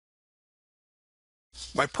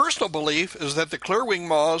My personal belief is that the clearwing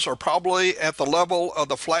moths are probably at the level of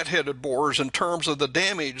the flat-headed borers in terms of the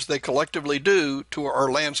damage they collectively do to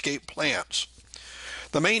our landscape plants.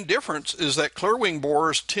 The main difference is that clearwing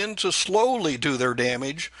borers tend to slowly do their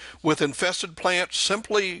damage, with infested plants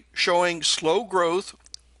simply showing slow growth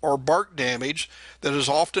or bark damage that is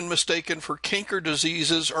often mistaken for canker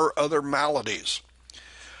diseases or other maladies.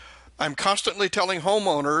 I'm constantly telling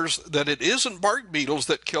homeowners that it isn't bark beetles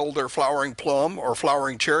that killed their flowering plum or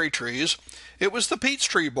flowering cherry trees, it was the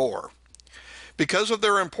peachtree borer. Because of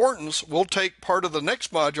their importance, we'll take part of the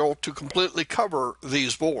next module to completely cover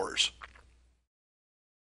these borers.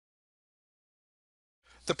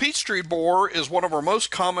 The peachtree borer is one of our most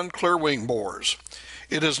common clearwing borers.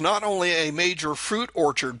 It is not only a major fruit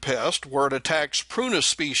orchard pest where it attacks prunus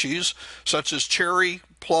species such as cherry,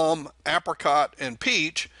 plum, apricot, and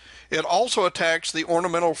peach, it also attacks the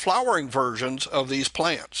ornamental flowering versions of these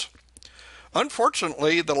plants.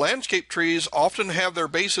 Unfortunately, the landscape trees often have their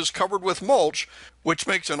bases covered with mulch, which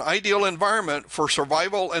makes an ideal environment for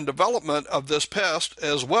survival and development of this pest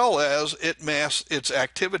as well as it masks its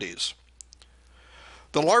activities.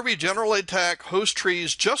 The larvae generally attack host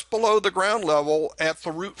trees just below the ground level at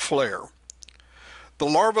the root flare. The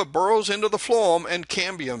larva burrows into the phloem and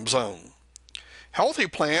cambium zone. Healthy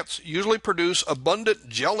plants usually produce abundant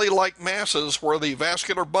jelly-like masses where the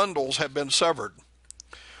vascular bundles have been severed.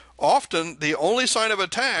 Often, the only sign of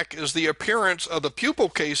attack is the appearance of the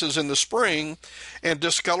pupal cases in the spring and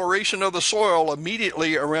discoloration of the soil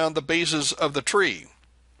immediately around the bases of the tree.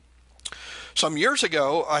 Some years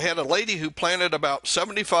ago, I had a lady who planted about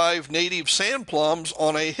 75 native sand plums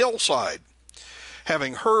on a hillside,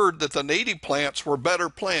 having heard that the native plants were better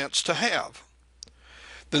plants to have.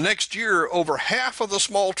 The next year, over half of the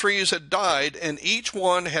small trees had died, and each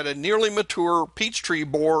one had a nearly mature peachtree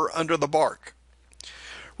borer under the bark.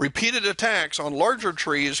 Repeated attacks on larger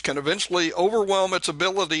trees can eventually overwhelm its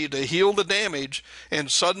ability to heal the damage, and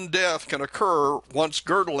sudden death can occur once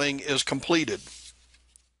girdling is completed.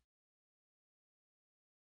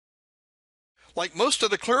 Like most of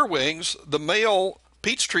the clearwings, the male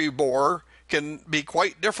peachtree borer can be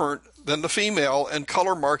quite different than the female in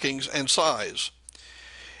color markings and size.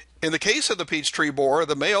 In the case of the peachtree borer,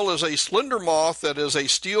 the male is a slender moth that is a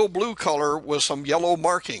steel blue color with some yellow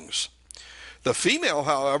markings. The female,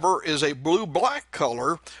 however, is a blue-black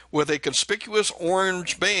color with a conspicuous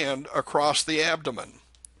orange band across the abdomen.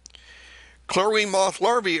 Clearwing moth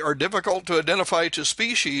larvae are difficult to identify to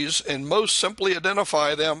species, and most simply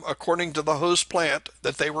identify them according to the host plant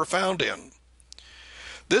that they were found in.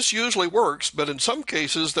 This usually works, but in some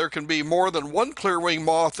cases there can be more than one clearwing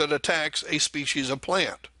moth that attacks a species of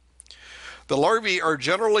plant. The larvae are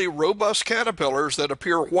generally robust caterpillars that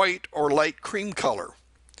appear white or light cream color.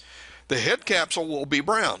 The head capsule will be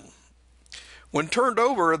brown. When turned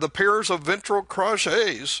over, the pairs of ventral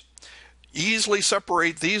crochets easily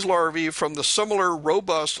separate these larvae from the similar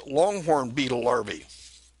robust longhorn beetle larvae.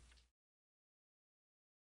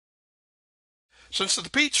 Since the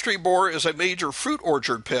peachtree borer is a major fruit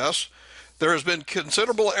orchard pest, there has been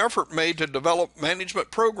considerable effort made to develop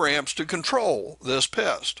management programs to control this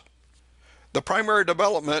pest. The primary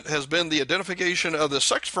development has been the identification of the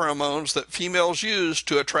sex pheromones that females use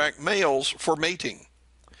to attract males for mating.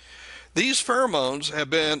 These pheromones have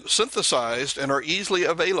been synthesized and are easily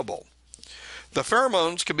available. The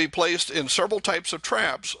pheromones can be placed in several types of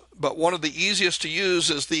traps, but one of the easiest to use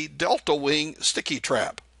is the delta wing sticky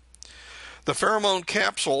trap. The pheromone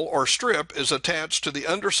capsule or strip is attached to the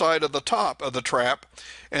underside of the top of the trap,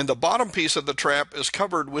 and the bottom piece of the trap is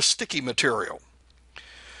covered with sticky material.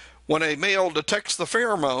 When a male detects the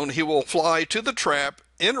pheromone, he will fly to the trap,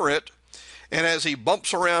 enter it, and as he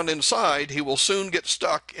bumps around inside, he will soon get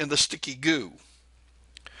stuck in the sticky goo.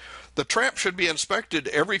 The trap should be inspected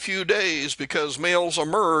every few days because males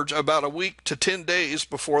emerge about a week to 10 days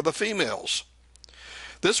before the females.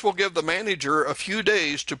 This will give the manager a few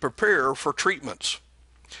days to prepare for treatments.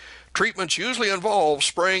 Treatments usually involve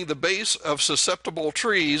spraying the base of susceptible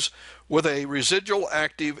trees with a residual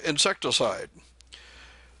active insecticide.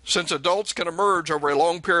 Since adults can emerge over a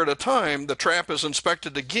long period of time, the trap is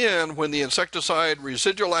inspected again when the insecticide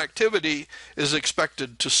residual activity is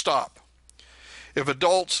expected to stop. If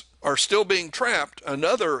adults are still being trapped,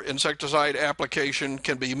 another insecticide application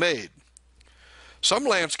can be made. Some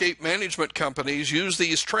landscape management companies use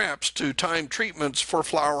these traps to time treatments for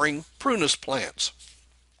flowering prunus plants.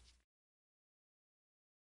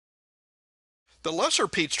 The lesser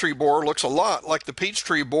peachtree borer looks a lot like the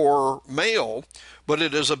peachtree borer male, but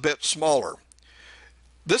it is a bit smaller.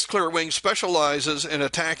 This clearwing specializes in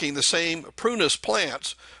attacking the same prunus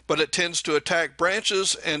plants, but it tends to attack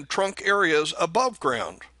branches and trunk areas above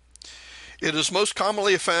ground. It is most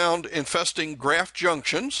commonly found infesting graft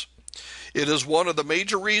junctions. It is one of the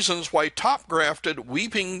major reasons why top-grafted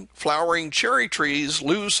weeping flowering cherry trees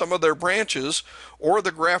lose some of their branches or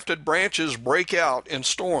the grafted branches break out in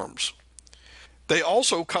storms. They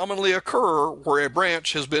also commonly occur where a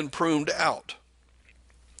branch has been pruned out.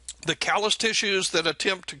 The callus tissues that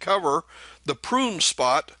attempt to cover the prune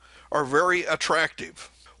spot are very attractive.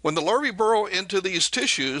 When the larvae burrow into these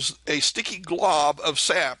tissues, a sticky glob of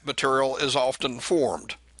sap material is often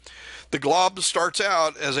formed. The glob starts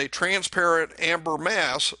out as a transparent amber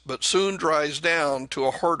mass, but soon dries down to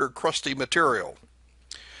a harder, crusty material.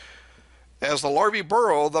 As the larvae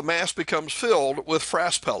burrow, the mass becomes filled with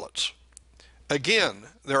frass pellets. Again,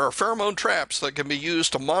 there are pheromone traps that can be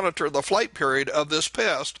used to monitor the flight period of this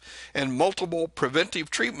pest, and multiple preventive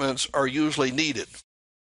treatments are usually needed.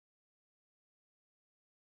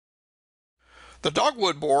 The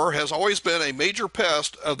dogwood borer has always been a major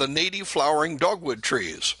pest of the native flowering dogwood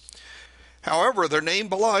trees. However, their name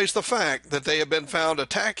belies the fact that they have been found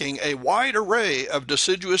attacking a wide array of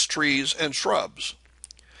deciduous trees and shrubs.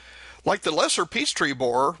 Like the lesser peachtree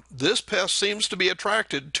borer, this pest seems to be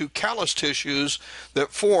attracted to callus tissues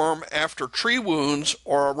that form after tree wounds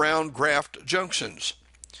or around graft junctions.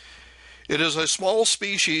 It is a small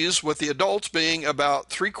species, with the adults being about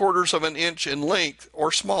 3/4 of an inch in length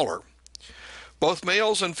or smaller. Both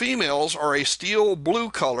males and females are a steel blue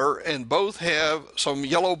color, and both have some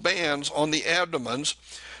yellow bands on the abdomens,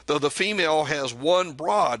 though the female has one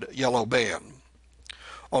broad yellow band.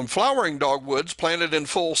 On flowering dogwoods planted in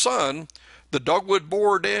full sun, the dogwood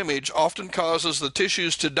borer damage often causes the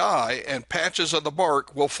tissues to die and patches of the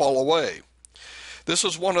bark will fall away. This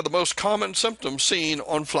is one of the most common symptoms seen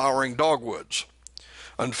on flowering dogwoods.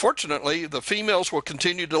 Unfortunately, the females will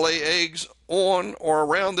continue to lay eggs on or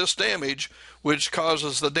around this damage, which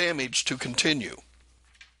causes the damage to continue.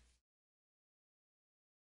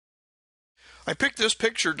 I picked this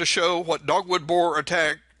picture to show what dogwood borer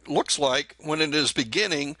attack looks like when it is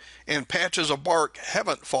beginning and patches of bark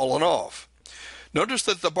haven't fallen off. Notice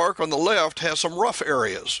that the bark on the left has some rough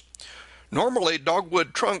areas. Normally,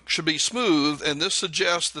 dogwood trunk should be smooth, and this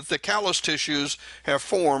suggests that the callus tissues have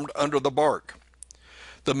formed under the bark.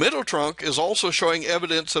 The middle trunk is also showing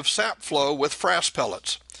evidence of sap flow with frass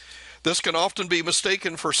pellets. This can often be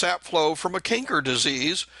mistaken for sap flow from a canker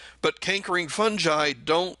disease, but cankering fungi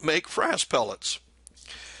don't make frass pellets.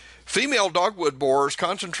 Female dogwood borers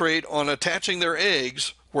concentrate on attaching their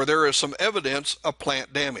eggs where there is some evidence of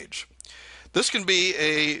plant damage. This can be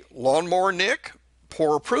a lawnmower nick,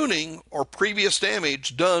 poor pruning, or previous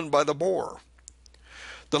damage done by the borer.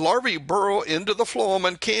 The larvae burrow into the phloem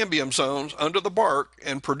and cambium zones under the bark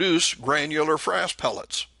and produce granular frass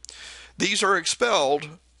pellets. These are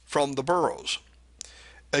expelled from the burrows.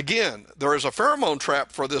 Again, there is a pheromone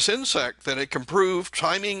trap for this insect that it can improve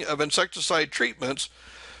timing of insecticide treatments,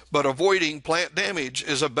 but avoiding plant damage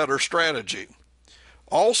is a better strategy.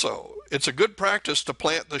 Also, it's a good practice to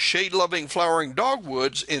plant the shade-loving flowering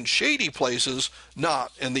dogwoods in shady places,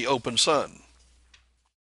 not in the open sun.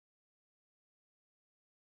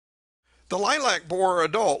 The lilac borer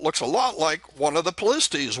adult looks a lot like one of the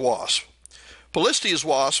Polistes wasps. Polistes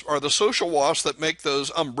wasps are the social wasps that make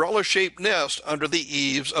those umbrella-shaped nests under the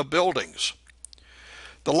eaves of buildings.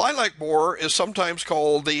 The lilac borer is sometimes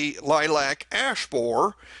called the lilac ash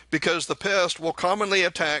borer because the pest will commonly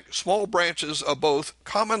attack small branches of both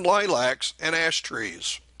common lilacs and ash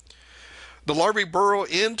trees. The larvae burrow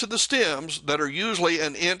into the stems that are usually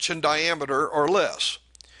an inch in diameter or less.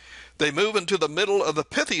 They move into the middle of the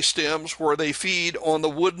pithy stems where they feed on the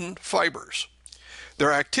wooden fibers.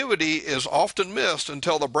 Their activity is often missed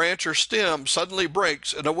until the branch or stem suddenly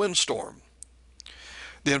breaks in a windstorm.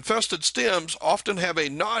 The infested stems often have a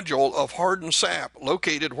nodule of hardened sap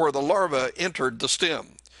located where the larva entered the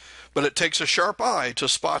stem, but it takes a sharp eye to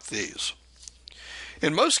spot these.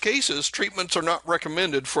 In most cases, treatments are not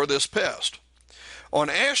recommended for this pest. On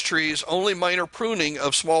ash trees, only minor pruning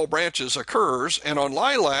of small branches occurs, and on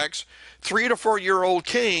lilacs, 3 to 4 year old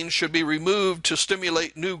canes should be removed to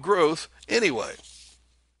stimulate new growth anyway.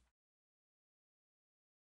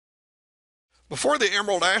 Before the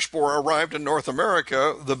emerald ash borer arrived in North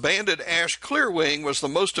America, the banded ash clearwing was the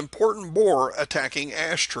most important borer attacking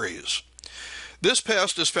ash trees. This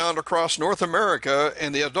pest is found across North America,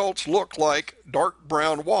 and the adults look like dark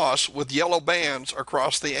brown wasps with yellow bands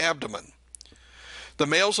across the abdomen. The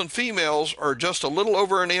males and females are just a little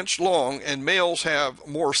over an inch long, and males have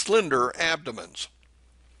more slender abdomens.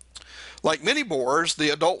 Like many borers,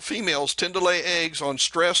 the adult females tend to lay eggs on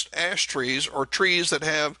stressed ash trees or trees that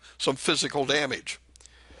have some physical damage.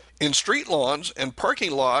 In street lawns and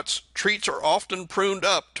parking lots, trees are often pruned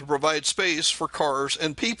up to provide space for cars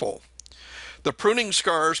and people. The pruning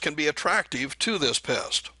scars can be attractive to this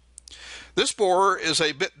pest. This borer is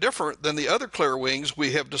a bit different than the other clearwings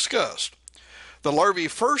we have discussed. The larvae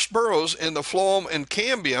first burrows in the phloem and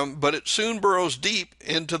cambium, but it soon burrows deep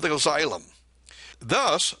into the xylem.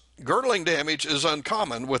 Thus, girdling damage is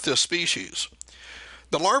uncommon with this species.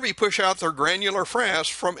 The larvae push out their granular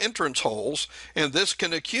frass from entrance holes, and this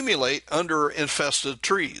can accumulate under infested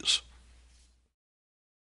trees.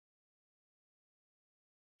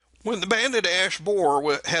 When the banded ash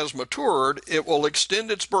borer has matured, it will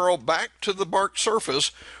extend its burrow back to the bark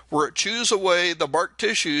surface where it chews away the bark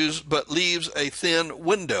tissues but leaves a thin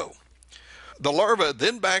window. The larva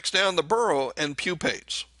then backs down the burrow and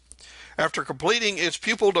pupates. After completing its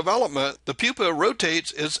pupal development, the pupa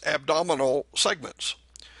rotates its abdominal segments.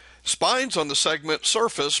 Spines on the segment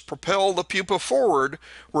surface propel the pupa forward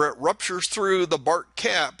where it ruptures through the bark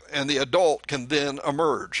cap and the adult can then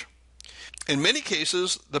emerge. In many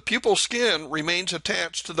cases, the pupal skin remains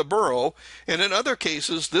attached to the burrow, and in other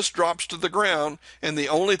cases this drops to the ground and the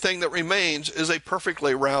only thing that remains is a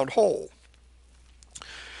perfectly round hole.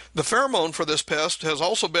 The pheromone for this pest has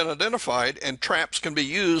also been identified, and traps can be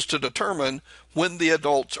used to determine when the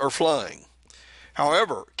adults are flying.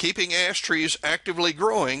 However, keeping ash trees actively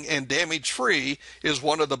growing and damage-free is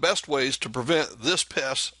one of the best ways to prevent this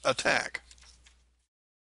pest's attack.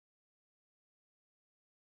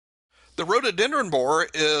 The rhododendron borer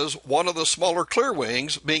is one of the smaller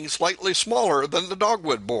clearwings, being slightly smaller than the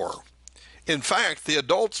dogwood borer. In fact, the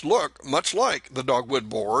adults look much like the dogwood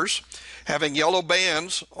borers, having yellow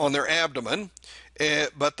bands on their abdomen,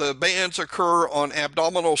 but the bands occur on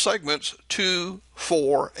abdominal segments 2,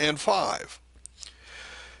 4, and 5.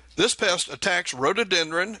 This pest attacks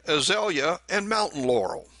rhododendron, azalea, and mountain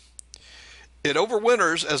laurel. It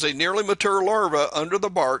overwinters as a nearly mature larva under the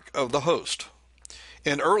bark of the host.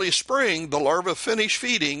 In early spring, the larvae finish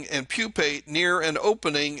feeding and pupate near an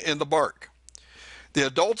opening in the bark. The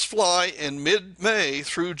adults fly in mid-May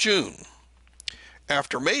through June.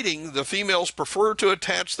 After mating, the females prefer to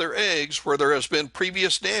attach their eggs where there has been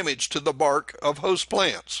previous damage to the bark of host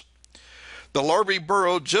plants. The larvae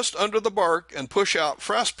burrow just under the bark and push out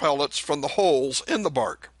frass pellets from the holes in the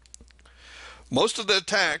bark. Most of the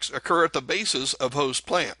attacks occur at the bases of host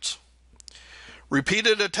plants.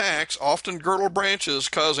 Repeated attacks often girdle branches,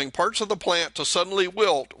 causing parts of the plant to suddenly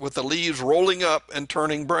wilt with the leaves rolling up and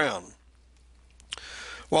turning brown.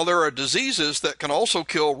 While there are diseases that can also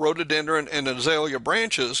kill rhododendron and azalea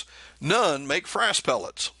branches, none make frass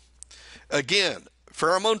pellets. Again,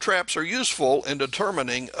 pheromone traps are useful in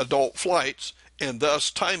determining adult flights and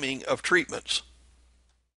thus timing of treatments.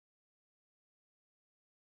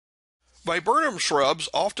 Viburnum shrubs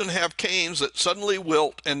often have canes that suddenly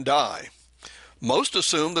wilt and die. Most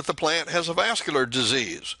assume that the plant has a vascular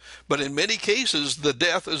disease, but in many cases the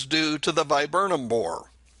death is due to the viburnum borer.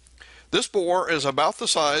 This borer is about the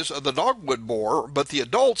size of the dogwood borer, but the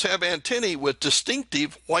adults have antennae with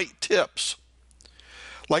distinctive white tips.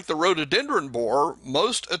 Like the rhododendron borer,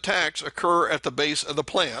 most attacks occur at the base of the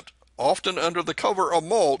plant, often under the cover of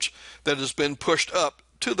mulch that has been pushed up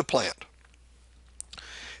to the plant.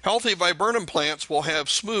 Healthy viburnum plants will have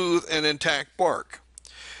smooth and intact bark.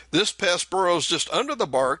 This pest burrows just under the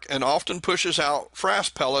bark and often pushes out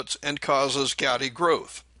frass pellets and causes gouty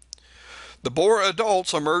growth. The borer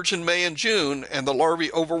adults emerge in May and June, and the larvae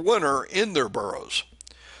overwinter in their burrows.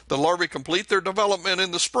 The larvae complete their development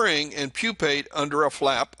in the spring and pupate under a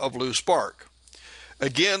flap of loose bark.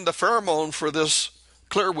 Again, the pheromone for this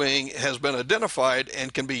clearwing has been identified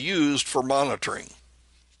and can be used for monitoring.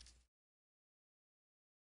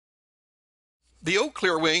 The oak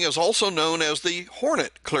clearwing is also known as the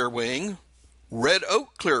hornet clearwing, red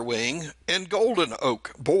oak clearwing, and golden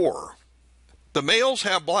oak borer. The males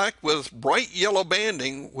have black with bright yellow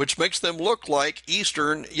banding, which makes them look like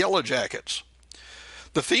eastern yellow jackets.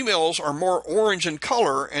 The females are more orange in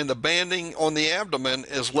color, and the banding on the abdomen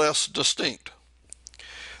is less distinct.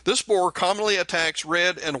 This borer commonly attacks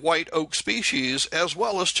red and white oak species as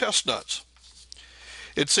well as chestnuts.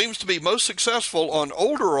 It seems to be most successful on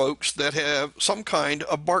older oaks that have some kind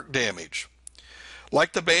of bark damage.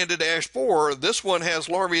 Like the banded ash borer, this one has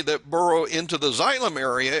larvae that burrow into the xylem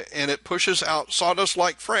area, and it pushes out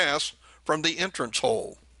sawdust-like frass from the entrance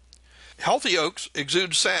hole. Healthy oaks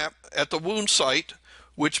exude sap at the wound site,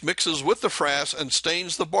 which mixes with the frass and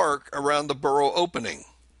stains the bark around the burrow opening.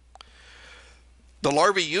 The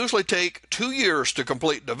larvae usually take 2 years to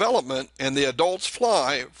complete development, and the adults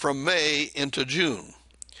fly from May into June.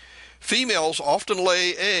 Females often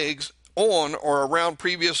lay eggs on or around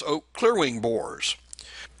previous oak clearwing borers.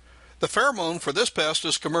 The pheromone for this pest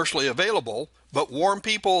is commercially available, but warn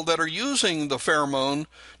people that are using the pheromone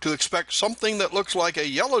to expect something that looks like a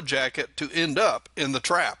yellow jacket to end up in the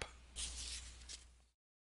trap.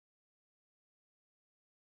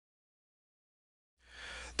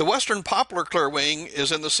 The western poplar clearwing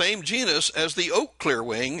is in the same genus as the oak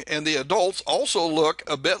clearwing, and the adults also look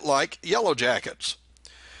a bit like yellow jackets.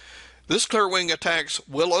 This clearwing attacks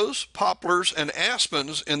willows, poplars, and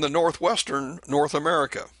aspens in the northwestern North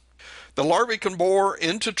America. The larvae can bore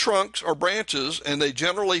into trunks or branches, and they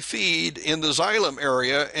generally feed in the xylem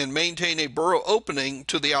area and maintain a burrow opening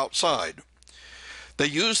to the outside. They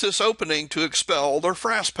use this opening to expel their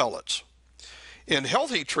frass pellets. In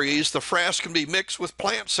healthy trees, the frass can be mixed with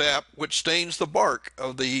plant sap, which stains the bark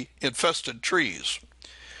of the infested trees.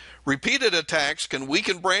 Repeated attacks can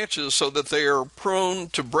weaken branches so that they are prone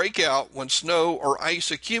to break out when snow or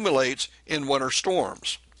ice accumulates in winter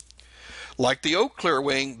storms. Like the oak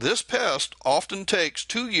clearwing, this pest often takes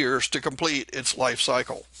 2 years to complete its life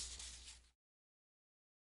cycle.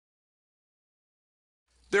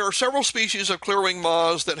 There are several species of clearwing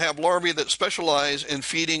moths that have larvae that specialize in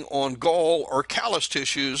feeding on gall or callus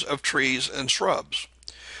tissues of trees and shrubs.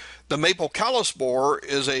 The maple callus borer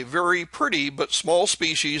is a very pretty but small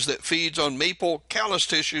species that feeds on maple callus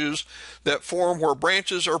tissues that form where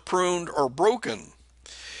branches are pruned or broken.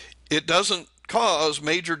 It doesn't cause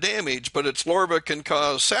major damage, but its larvae can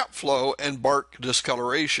cause sap flow and bark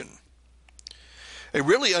discoloration. A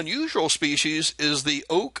really unusual species is the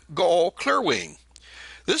oak gall clearwing.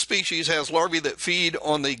 This species has larvae that feed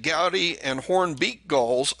on the gouty and hornbeak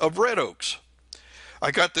galls of red oaks.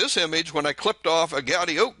 I got this image when I clipped off a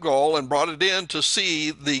gouty oak gall and brought it in to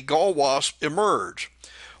see the gall wasp emerge.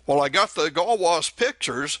 While I got the gall wasp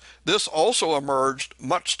pictures, this also emerged,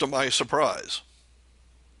 much to my surprise.